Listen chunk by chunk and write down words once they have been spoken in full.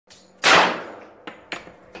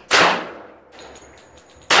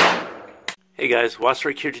Hey guys,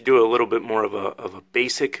 Wasserich here to do a little bit more of a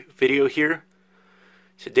basic video here.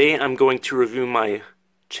 Today I'm going to review my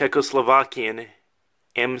Czechoslovakian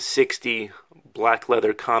M60 black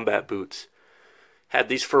leather combat boots. Had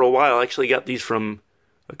these for a while. I actually got these from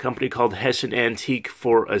a company called Hessian Antique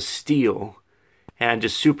for a steal. And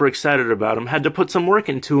just super excited about them. Had to put some work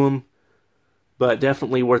into them, but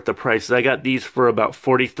definitely worth the price. I got these for about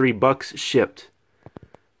 43 bucks shipped.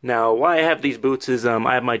 Now, why I have these boots is I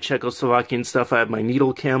have my Czechoslovakian stuff, I have my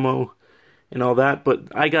needle camo and all that, but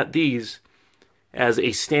I got these as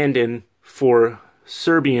a stand-in for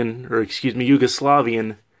Yugoslavian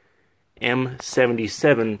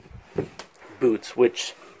M77 boots,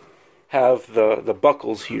 which have the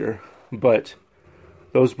buckles here, but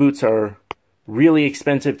those boots are really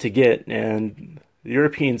expensive to get, and the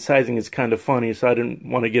European sizing is kind of funny, so I didn't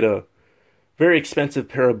want to get a very expensive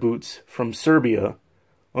pair of boots from Serbia,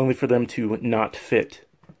 only for them to not fit.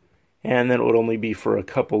 And then it would only be for a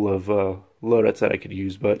couple of loadouts that I could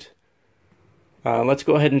use. But let's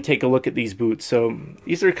go ahead and take a look at these boots. So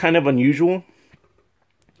these are kind of unusual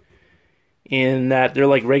in that they're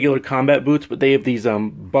like regular combat boots, but they have these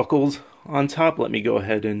buckles on top. Let me go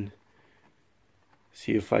ahead and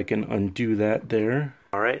see if I can undo that there.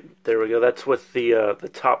 Alright, there we go. That's with the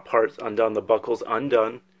top parts undone, the buckles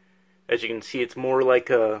undone. As you can see, it's more like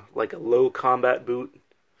a low combat boot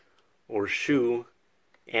or shoe,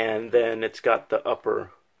 and then it's got the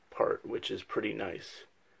upper part, which is pretty nice.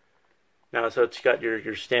 Now, so it's got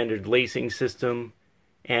your standard lacing system,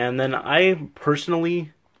 and then I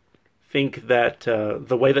personally think that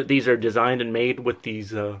the way that these are designed and made with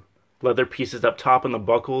these leather pieces up top and the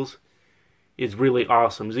buckles is really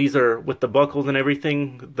awesome. These are, with the buckles and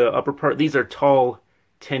everything, the upper part, these are tall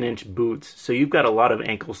 10-inch boots, so you've got a lot of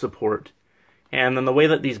ankle support. And then the way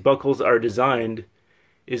that these buckles are designed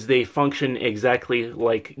is they function exactly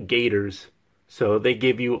like gaiters. So they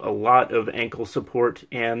give you a lot of ankle support,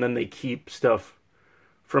 and then they keep stuff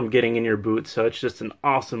from getting in your boots. So it's just an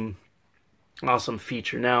awesome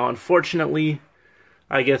feature. Now, unfortunately,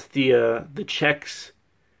 I guess the Czechs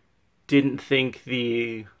didn't think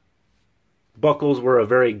the buckles were a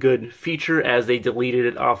very good feature, as they deleted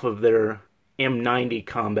it off of their M90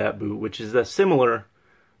 combat boot, which is similar,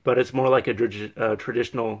 but it's more like a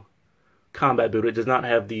traditional combat boot. It does not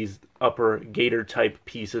have these upper gaiter type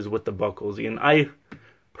pieces with the buckles. And I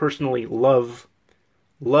personally love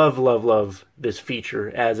this feature,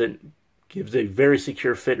 as it gives a very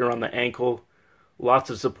secure fit around the ankle, lots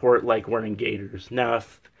of support like wearing gaiters. Now,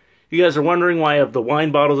 if you guys are wondering why I have the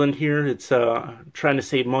wine bottles in here, it's trying to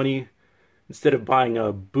save money. Instead of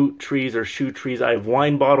buying boot trees or shoe trees, I have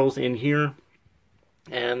wine bottles in here,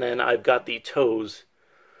 and then I've got the toes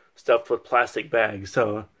stuffed with plastic bags.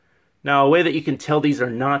 So now, a way that you can tell these are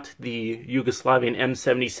not the Yugoslavian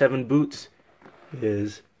M77 boots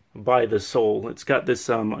is by the sole. It's got this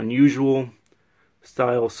unusual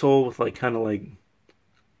style sole with kind of like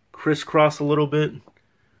crisscross a little bit.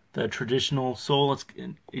 The traditional sole, as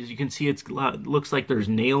you can see, it looks like there's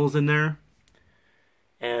nails in there.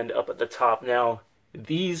 And up at the top. Now,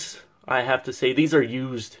 these, I have to say, these are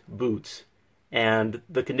used boots, and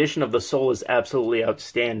the condition of the sole is absolutely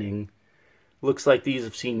outstanding. Looks like these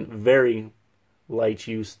have seen very light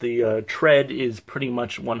use. The tread is pretty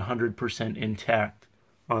much 100% intact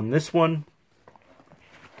on this one.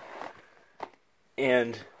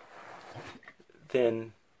 And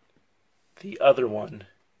then the other one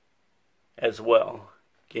as well.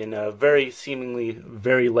 Again, seemingly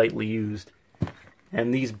very lightly used.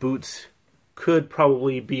 And these boots could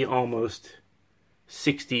probably be almost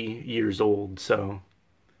 60 years old, so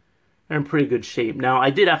they're in pretty good shape. Now, I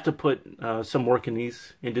did have to put some work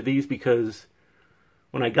into these because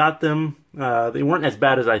when I got them, they weren't as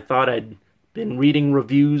bad as I thought. I'd been reading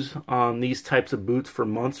reviews on these types of boots for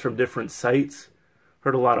months from different sites.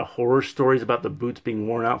 Heard a lot of horror stories about the boots being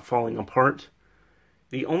worn out, falling apart.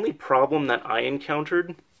 The only problem that I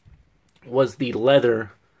encountered was the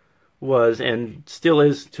leather was, and still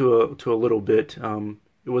is to a little bit,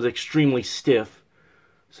 it was extremely stiff.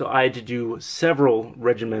 So I had to do several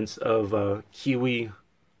regiments of kiwi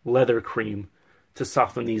leather cream to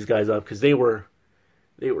soften these guys up, because they were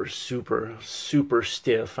super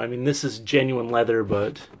stiff. I mean, this is genuine leather,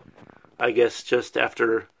 but I guess just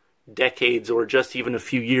after decades or just even a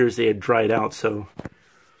few years they had dried out. So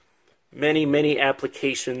many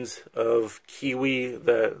applications of kiwi,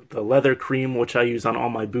 the leather cream, which I use on all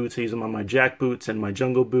my boots. I use them on my jack boots and my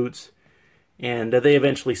jungle boots, and they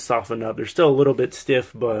eventually soften up. They're still a little bit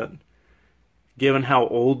stiff, but given how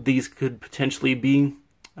old these could potentially be,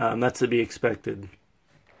 that's to be expected.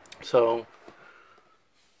 So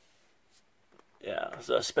Yeah,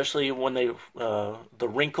 so especially when they the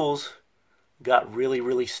wrinkles got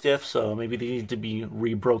really stiff, so maybe they need to be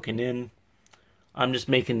re-broken in. I'm just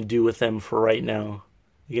making do with them for right now.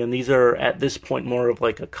 Again, these are at this point more of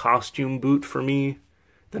like a costume boot for me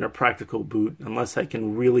than a practical boot, unless I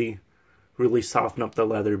can really soften up the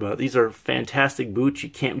leather. But these are fantastic boots. You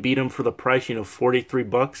can't beat them for the price. 43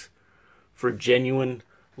 bucks for genuine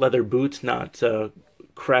leather boots, not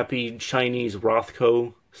crappy Chinese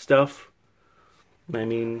Rothko stuff. I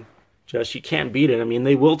mean, just you can't beat it. I mean,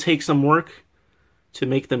 they will take some work to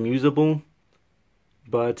make them usable,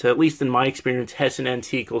 but at least in my experience, Hessen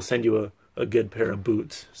Antique will send you a good pair of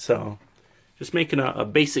boots. So, just making a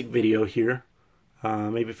basic video here.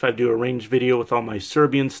 Maybe if I do a range video with all my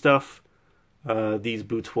Serbian stuff, these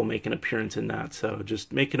boots will make an appearance in that. So,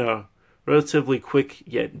 just making a relatively quick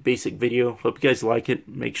yet basic video. Hope you guys like it.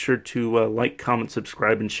 Make sure to like, comment,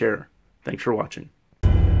 subscribe, and share. Thanks for watching.